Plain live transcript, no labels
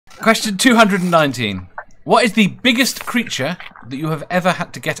Question 219. What is the biggest creature that you have ever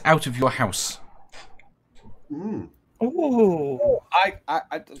had to get out of your house? Ooh.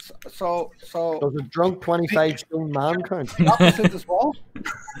 So Does a drunk 25-stone man count? the opposite as well.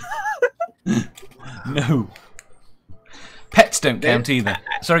 No. Pets don't count either.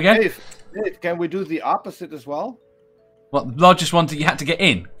 Sorry again? Dave, can we do the opposite as well? What, the largest one that you had to get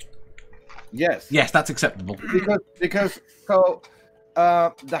in? Yes. Yes, that's acceptable. Because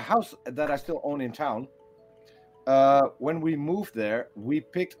the house that I still own in town, when we moved there, we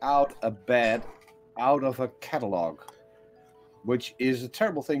picked out a bed out of a catalog, which is a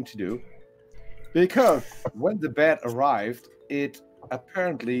terrible thing to do, because when the bed arrived, it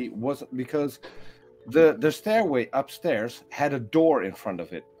apparently wasn't, because the stairway upstairs had a door in front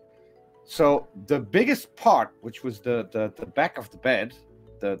of it. So the biggest part, which was the back of the bed,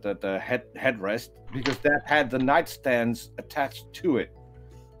 the headrest, because that had the nightstands attached to it,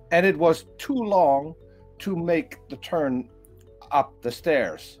 and it was too long to make the turn up the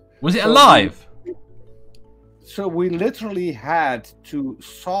stairs. Was it alive? So we literally had to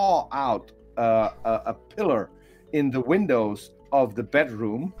saw out a pillar in the windows of the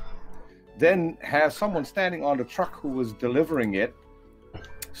bedroom, then have someone standing on the truck who was delivering it,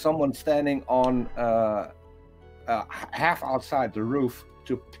 someone standing on half outside the roof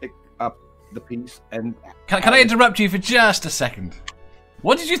to pick up the piece. And Can I interrupt you for just a second?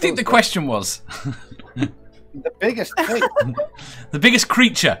 What did you think the question was? the biggest thing. The biggest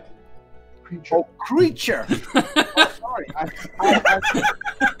creature. Oh, creature! Oh, sorry.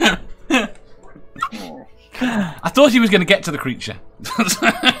 I thought he was going to get to the creature.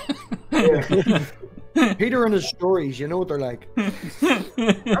 Peter and his stories, you know what they're like.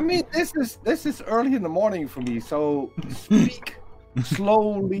 I mean, this is early in the morning for me, so speak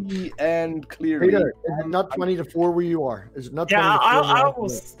slowly and clearly. Peter, is it not 20 to 4 where you are? Is it not 20 Yeah, to 4?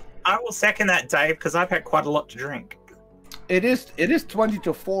 I will second that, Dave, because I've had quite a lot to drink. It is 20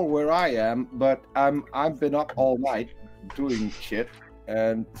 to 4 where I am, but I've been up all night doing shit,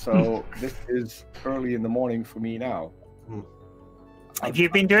 and so this is early in the morning for me now. If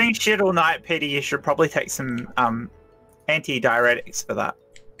you've been doing shit all night, Peter, you should probably take some anti-diuretics for that.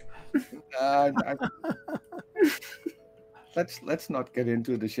 Let's not get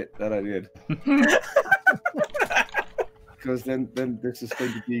into the shit that I did, because then this is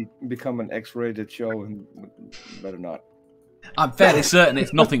going to become an X-rated show, and better not. I'm fairly certain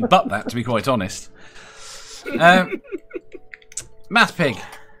it's nothing but that, to be quite honest. Math Pig.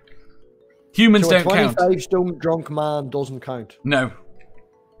 Humans So a don't count. 25-stone drunk man doesn't count. No.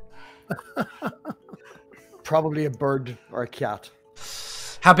 Probably a bird or a cat.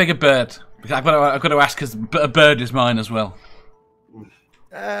 How big a bird? I've got to ask because a bird is mine as well.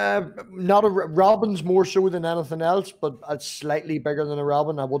 Not a robin's more so than anything else, but it's slightly bigger than a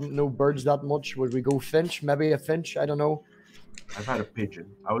robin. I wouldn't know birds that much. Would we go finch? Maybe a finch? I don't know. I've had a pigeon.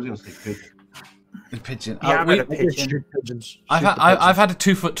 I was going to say pigeon. A pigeon. Yeah, I've had a I pigeon. shoot pigeons. I've had a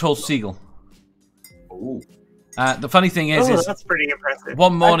 2-foot-tall seagull. Oh. The funny thing is That's pretty impressive.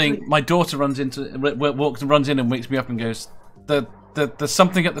 one morning my daughter runs in and wakes me up and goes, "There's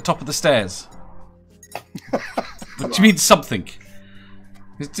something at the top of the stairs." What do you mean something?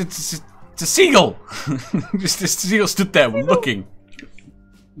 It's a seagull. Just this seagull stood there looking.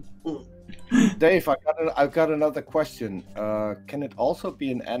 Dave, I've got another question. Can it also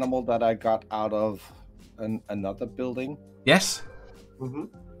be an animal that I got out of another building? Yes. Mm-hmm.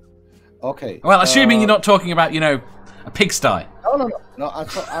 Okay. Well, assuming you're not talking about, a pigsty. No.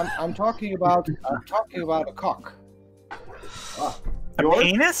 I'm talking about a cock, A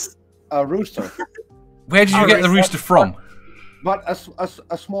penis? a rooster, Where did you get the rooster from? but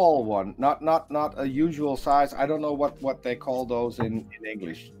a small one, not a usual size. I don't know what they call those in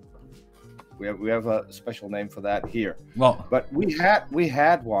English. We have a special name for that here. What? But we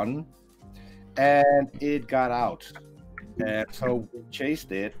had one, and it got out, and so we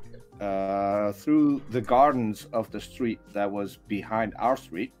chased it through the gardens of the street that was behind our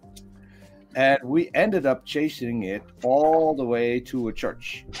street, and we ended up chasing it all the way to a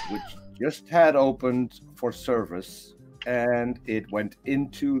church, which just had opened for service, and it went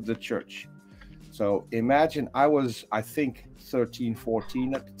into the church. So imagine, I think 13,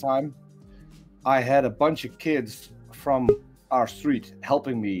 14 at the time. I had a bunch of kids from our street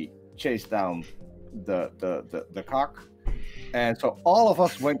helping me chase down the cock. And so all of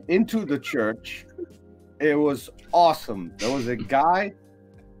us went into the church. It was awesome. There was a guy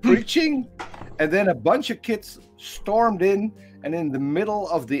preaching, and then a bunch of kids stormed in, and in the middle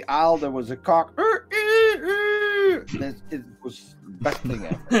of the aisle there was a cock. It was Best thing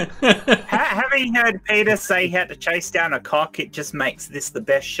ever. Having heard Peter say he had to chase down a cock, it just makes this the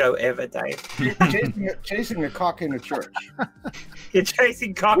best show ever, Dave. Chasing a cock in a church. You're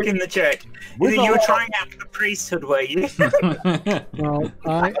chasing cock in the church. with You a were lot- trying out for the priesthood, were you? Well,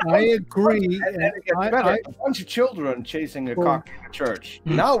 I agree. And it gets better. A bunch of children chasing a Well- cock in a church.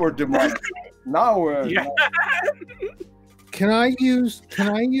 Now we're demonic. Now we're. Yeah. Can I use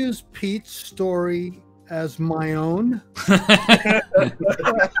Pete's story as my own?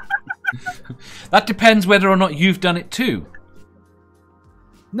 That depends whether or not you've done it too.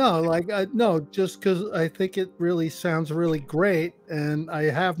 No, no, just because I think it really sounds really great, and I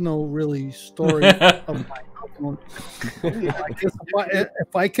have no really story of my own. I guess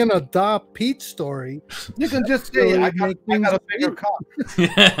if I can adopt Pete's story, You can just say, Really I got a bigger make cock.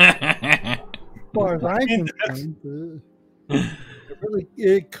 as far as I'm concerned,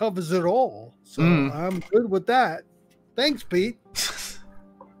 it covers it all. So I'm good with that. Thanks, Pete.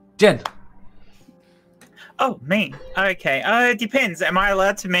 Jen. Oh, me. Okay. It depends. Am I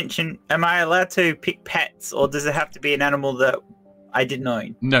allowed to pick pets, or does it have to be an animal that I didn't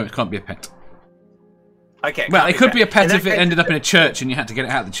own? No, it can't be a pet. Okay. Well, can't it could be a In pet that if it case- ended up in a church and you had to get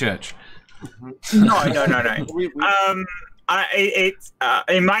it out of the church. No.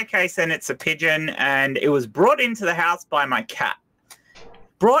 In my case, then it's a pigeon, and it was brought into the house by my cat.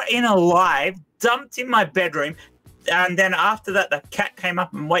 Brought in alive, dumped in my bedroom, and then after that, the cat came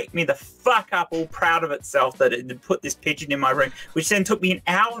up and waked me the fuck up, all proud of itself that it had put this pigeon in my room, which then took me an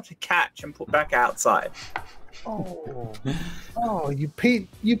hour to catch and put back outside. Oh, you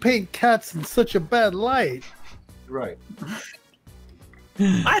paint cats in such a bad light. Right.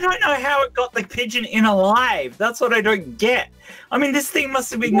 I don't know how it got the pigeon in alive. That's what I don't get. I mean, this thing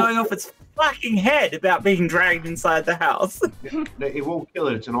must have been going off its fucking head about being dragged inside the house. It won't kill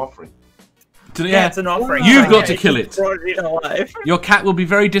it. It's an offering. Yeah, it's an offering. You've got Okay, to kill it. Brought it in alive. Your cat will be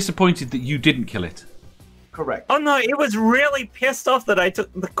very disappointed that you didn't kill it. Correct. Oh no, it was really pissed off that I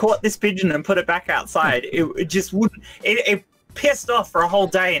caught this pigeon and put it back outside. It just wouldn't. It pissed off for a whole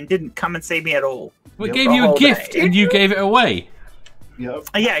day and didn't come and see me at all. Well, it Yep. gave you a All gift day. and you gave it away. Yep.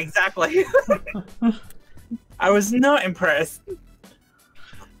 Yeah, exactly. I was not impressed.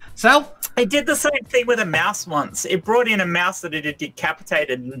 Sal? It did the same thing with a mouse once. It brought in a mouse that it had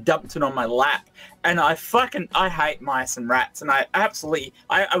decapitated and dumped it on my lap. And I hate mice and rats. And I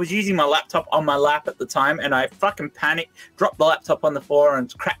was using my laptop on my lap at the time, and I fucking panicked, dropped the laptop on the floor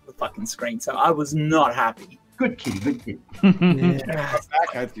and cracked the fucking screen. So I was not happy. Good kitty. Good kitty. Yeah,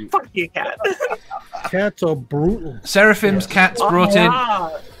 Back at you. Fuck you, cat. cats are brutal. Seraphim's cats brought in...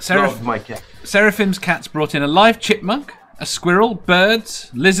 Ah, Love my cat. Seraphim's cats brought in a live chipmunk, a squirrel, birds,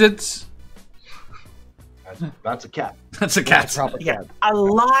 lizards. That's a cat. That's a cat. Proper yeah, cat.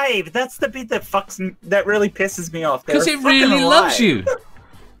 alive. That's the bit that that really pisses me off. Because They're it really fucking loves alive. you.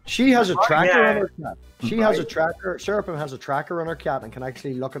 She has a tracker yeah. on her cat. She has a tracker. Seraphim has a tracker on her cat and can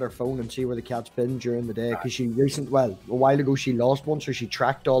actually look at her phone and see where the cat's been during the day. Because a while ago she lost one, so she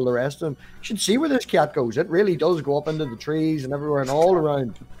tracked all the rest of them. You should see where this cat goes. It really does go up into the trees and everywhere and all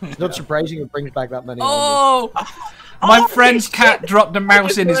around. It's not surprising it brings back that many. Oh! My friend's shit. cat dropped a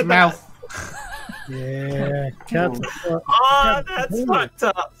mouse in his heard that. mouth. Yeah, cats. Oh, that's fucked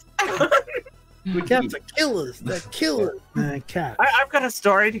up. Cats are killers. They're killers. Cat. I've got a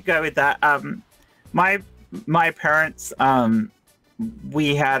story to go with that. My parents,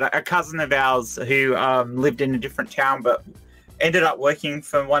 we had a cousin of ours who lived in a different town, but ended up working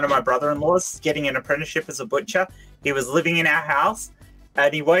for one of my brother-in-laws, getting an apprenticeship as a butcher. He was living in our house,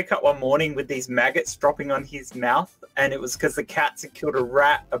 and he woke up one morning with these maggots dropping on his mouth, and it was because the cats had killed a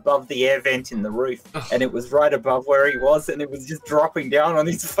rat above the air vent in the roof, and it was right above where he was, and it was just dropping down on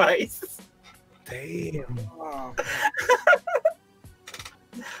his face. Damn. Oh,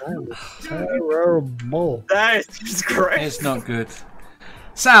 That was terrible. That is just great. It's not good.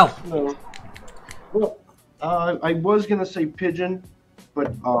 Sal! No. Well, I was gonna say pigeon,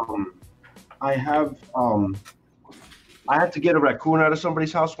 but I had to get a raccoon out of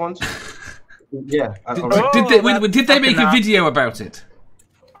somebody's house once. Yeah. Did they make a fucking video about it?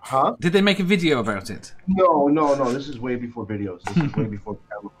 Huh? Did they make a video about it? No. This is way before videos. This is way before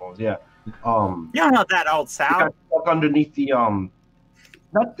camera phones. Yeah. You're not that old, It Sal. got stuck underneath the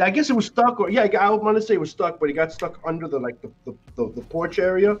I guess it was stuck, or yeah, I want to say it was stuck, but it got stuck under the porch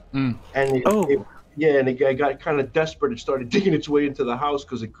area, Mm. and it got kind of desperate. It started digging its way into the house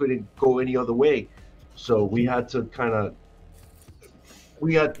because it couldn't go any other way. So we had to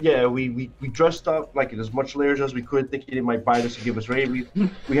we dressed up like in as much layers as we could, thinking it might bite us and give us rabies.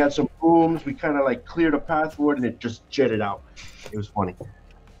 We had some brooms. We kind of like cleared a path for it, and it just jetted out. It was funny.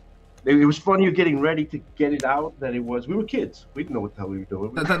 It was funnier getting ready to get it out than it was. We were kids. We didn't know what the hell we were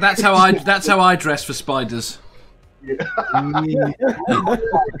doing. That's how I dress for spiders. Yeah. I'll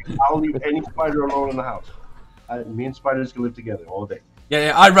leave any spider alone in the house. Me and spiders can live together all day.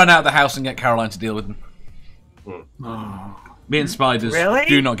 Yeah, I run out of the house and get Caroline to deal with them. Me and spiders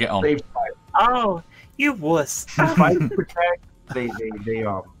do not get on. Oh, you wuss. Spiders protect. They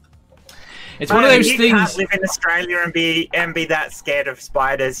It's one of those you things. You can't live in Australia and be that scared of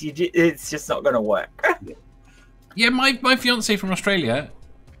spiders. It's just not going to work. Yeah, my fiance from Australia,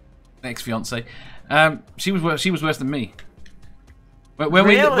 ex-fiance, she was worse than me. When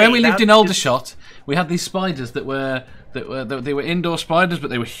we lived in Aldershot, we had these spiders they were indoor spiders, but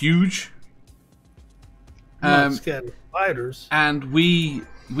they were huge. Not scared of spiders. And we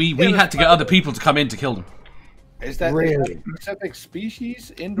had to get other people to come in to kill them. Is that Really? a specific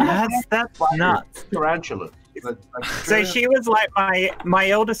species? Indoor? That's nuts. tarantula. So she was like my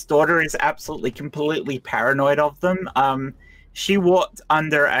eldest daughter is absolutely completely paranoid of them. She walked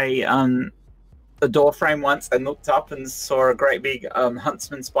under a door frame once and looked up and saw a great big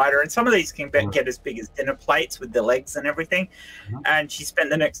huntsman spider, and some of these can get as big as dinner plates with the legs and everything. And she spent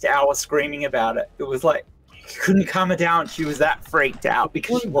the next hour screaming about it. It was like couldn't calm her down. She was that freaked out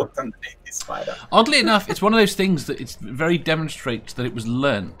because she walked underneath this spider. Oddly enough, it's one of those things that it's very demonstrates that it was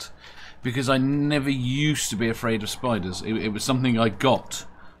learnt, because I never used to be afraid of spiders. It was something I got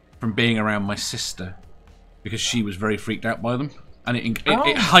from being around my sister, because she was very freaked out by them, and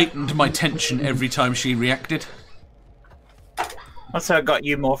it heightened my tension every time she reacted. Also, it got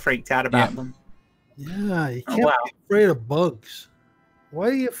you more freaked out about them. Yeah, you can't be afraid of bugs. Why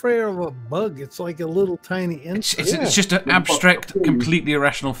are you afraid of a bug? It's like a little tiny insect. It's just an abstract, completely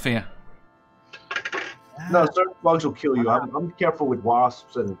irrational fear. No, certain bugs will kill you. I'm careful with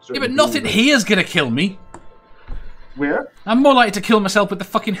wasps and. Yeah, but nothing here's gonna kill me. Where? I'm more likely to kill myself with the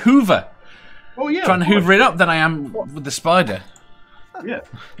fucking Hoover. Oh yeah. Trying to hoover it up than I am with the spider. Yeah.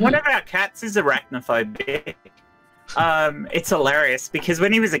 One of our cats is arachnophobic. It's hilarious because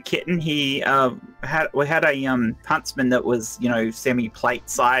when he was a kitten, we had a huntsman that was, semi-plate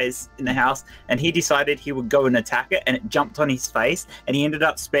size in the house, and he decided he would go and attack it, and it jumped on his face, and he ended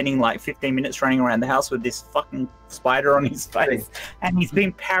up spending like 15 minutes running around the house with this fucking spider on his face, and he's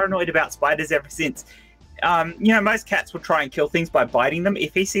been paranoid about spiders ever since. Most cats will try and kill things by biting them.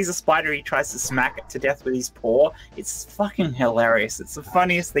 If he sees a spider, he tries to smack it to death with his paw. It's fucking hilarious. It's the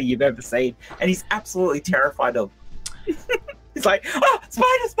funniest thing you've ever seen, and he's absolutely terrified of. He's like, oh,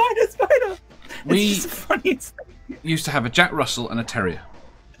 spider! We it's just the funniest thing. Used to have a Jack Russell and a terrier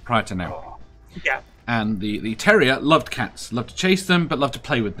prior to now. Yeah. And the terrier loved cats, loved to chase them, but loved to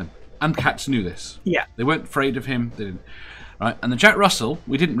play with them. And cats knew this. Yeah. They weren't afraid of him. They didn't. Right. And the Jack Russell,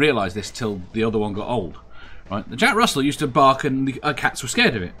 we didn't realise this till the other one got old. Right. The Jack Russell used to bark, and the cats were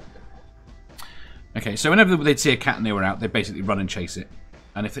scared of it. Okay. So whenever they'd see a cat and they were out, they'd basically run and chase it.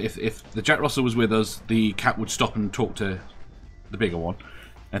 And if the Jack Russell was with us, the cat would stop and talk to the bigger one.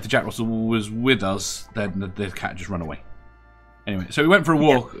 And if the Jack Russell was with us, then the cat would just run away. Anyway, so we went for a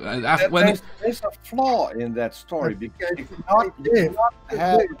walk. There's a flaw in that story, because you cannot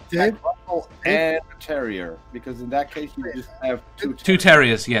have Jack Russell and a terrier, because in that case you just have two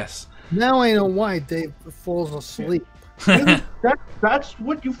terriers. Yes. Now I know why Dave falls asleep. That's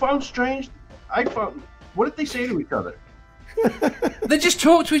what you found strange. I found. What did they say to each other? They just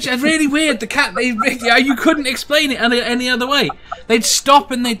talk to each other. Really weird. The cat, you couldn't explain it any other way. They'd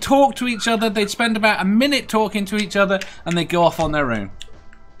stop and they'd talk to each other. They'd spend about a minute talking to each other, and they'd go off on their own.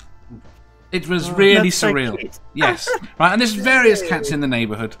 It was really surreal. So yes, right. And there's various cats in the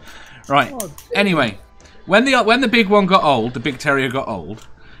neighbourhood. Right. Anyway, when the big one got old, the big terrier got old.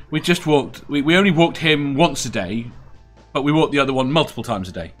 We just walked. We only walked him once a day, but we walked the other one multiple times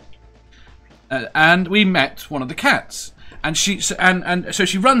a day. And we met one of the cats. And so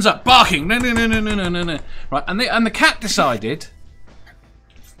she runs up barking, no, right? And the cat decided.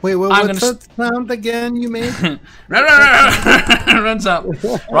 Wait, what's that sound again you made? Runs up,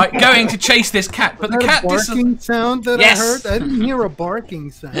 right, going to chase this cat, but the cat barking sound that yes. I heard. I didn't hear a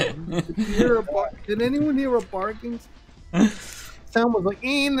barking sound. Did anyone hear a barking sound? Was like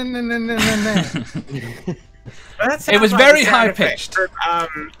It was very high pitched.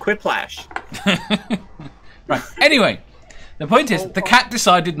 Quiplash. Right. Anyway. The point is, the cat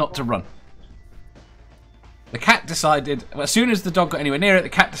decided not to run. The cat decided, as soon as the dog got anywhere near it, the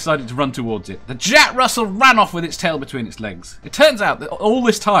cat decided to run towards it. The Jack Russell ran off with its tail between its legs. It turns out that all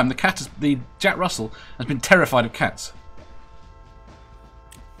this time, the Jack Russell has been terrified of cats.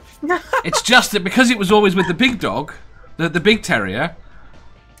 It's just that because it was always with the big dog, the big terrier,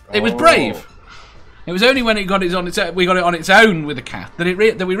 it was brave. It was only when we got it on its own with a cat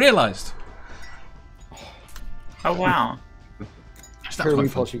that we realised. Oh wow. Curly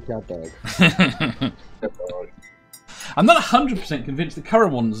pussycat dog. I'm not 100% convinced the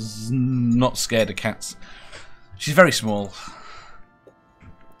current one's not scared of cats. She's very small.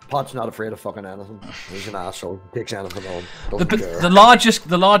 Pot's not afraid of fucking anything. He's an asshole. Takes anything on.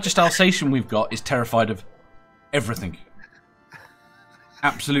 The largest Alsatian we've got is terrified of everything.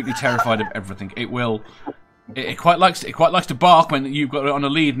 Absolutely terrified of everything. It quite likes to bark when you've got it on a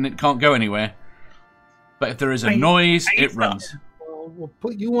lead and it can't go anywhere. But if there is a noise, it runs. We'll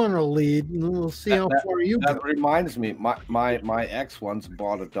put you on a lead and we'll see how far you go. That reminds me, my ex once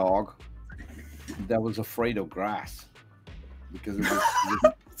bought a dog that was afraid of grass because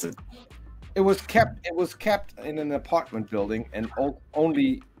it was kept in an apartment building and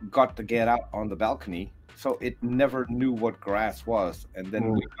only got to get out on the balcony, so it never knew what grass was. And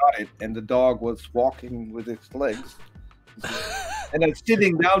then we got it, and the dog was walking with its legs, and then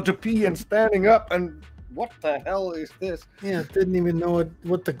sitting down to pee and standing up and. What the hell is this? Yeah, didn't even know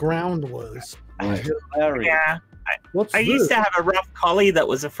what the ground was. Yeah, I used to have a rough collie that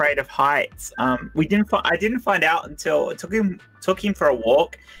was afraid of heights. I didn't find out until it took him for a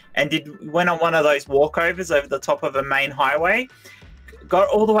walk, and went on one of those walkovers over the top of a main highway. Got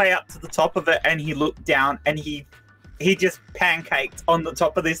all the way up to the top of it, and he looked down, and he just pancaked on the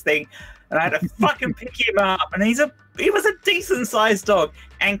top of this thing, and I had to fucking pick him up. And he was a decent sized dog,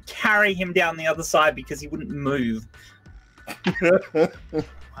 and carry him down the other side because he wouldn't move.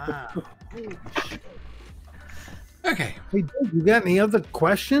 Wow. Okay. Hey, Dave, you got any other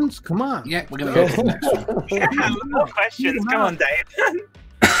questions? Come on. Yeah, we're gonna go to the next one. Yeah, more questions. Come on,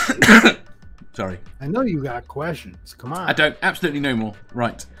 Dave. Sorry. I know you got questions. Come on. I don't. Absolutely no more.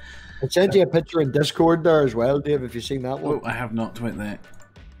 Right. I sent you a picture in Discord there as well, Dave, if you've seen that one. Oh, I have not. Wait there.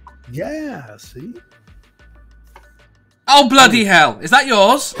 Yeah, see? Oh, bloody hell. Is that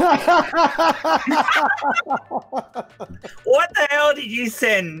yours? What the hell did you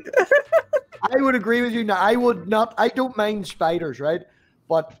send? I would agree with you. Now, I don't mind spiders, right?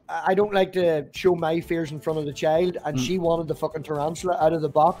 But I don't like to show my fears in front of the child. And she wanted the fucking tarantula out of the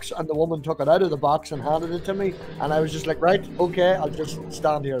box. And the woman took it out of the box and handed it to me. And I was just like, right, okay, I'll just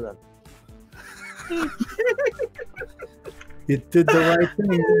stand here then. You did the right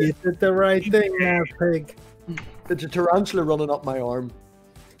thing. You did the right thing now, pig. It's a tarantula running up my arm.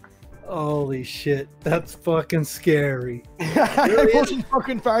 Holy shit. That's fucking scary. I wasn't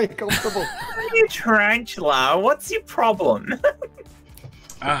fucking very comfortable. You tarantula, what's your problem?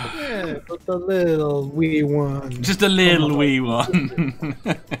 Yeah, but the little wee one. Just a little wee one.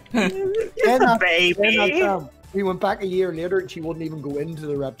 Just a baby. We went back a year later and she wouldn't even go into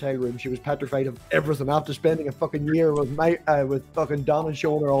the reptile room. She was petrified of everything. After spending a fucking year with fucking Donna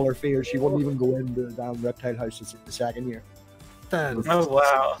showing her all her fears, she wouldn't even go into the damn reptile house the second year. That's oh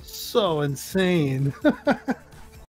wow. so insane.